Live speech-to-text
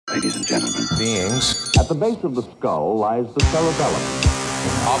ladies and gentlemen. Beings. At the base of the skull lies the cerebellum.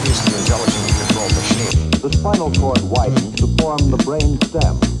 Obviously intelligently controlled machine. The spinal cord widens to form the brain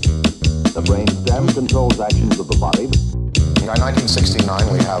stem. The brain stem controls actions of the body. In 1969,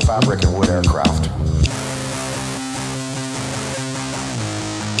 we have fabric and wood aircraft.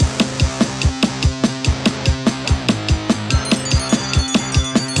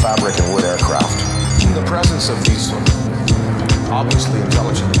 Fabric and wood aircraft. In the presence of these obviously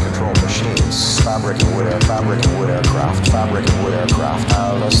intelligently controlled machines, fabric and wood aircraft,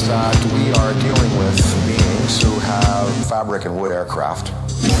 tell us that we are dealing with beings who have fabric and wood aircraft.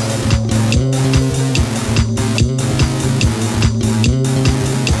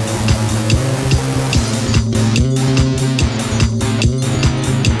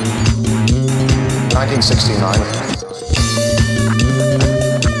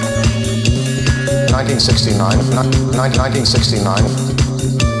 In 1969.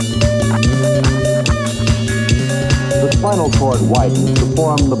 The spinal cord widens to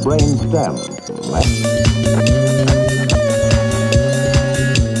form the brain stem.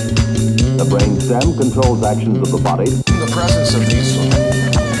 The brain stem controls actions of the body. In the presence of these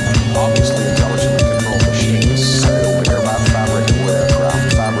obviously intelligently controlled machines, we hear about fabric and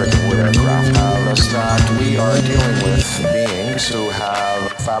wood aircraft, tell us that we are dealing with beings who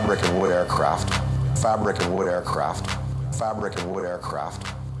have fabric and wood aircraft. Fabric and wood aircraft. Fabric and wood aircraft.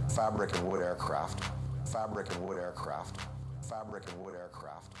 Fabric and wood aircraft. Fabric and wood aircraft. Fabric and wood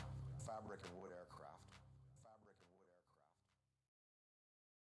aircraft. Fabric and wood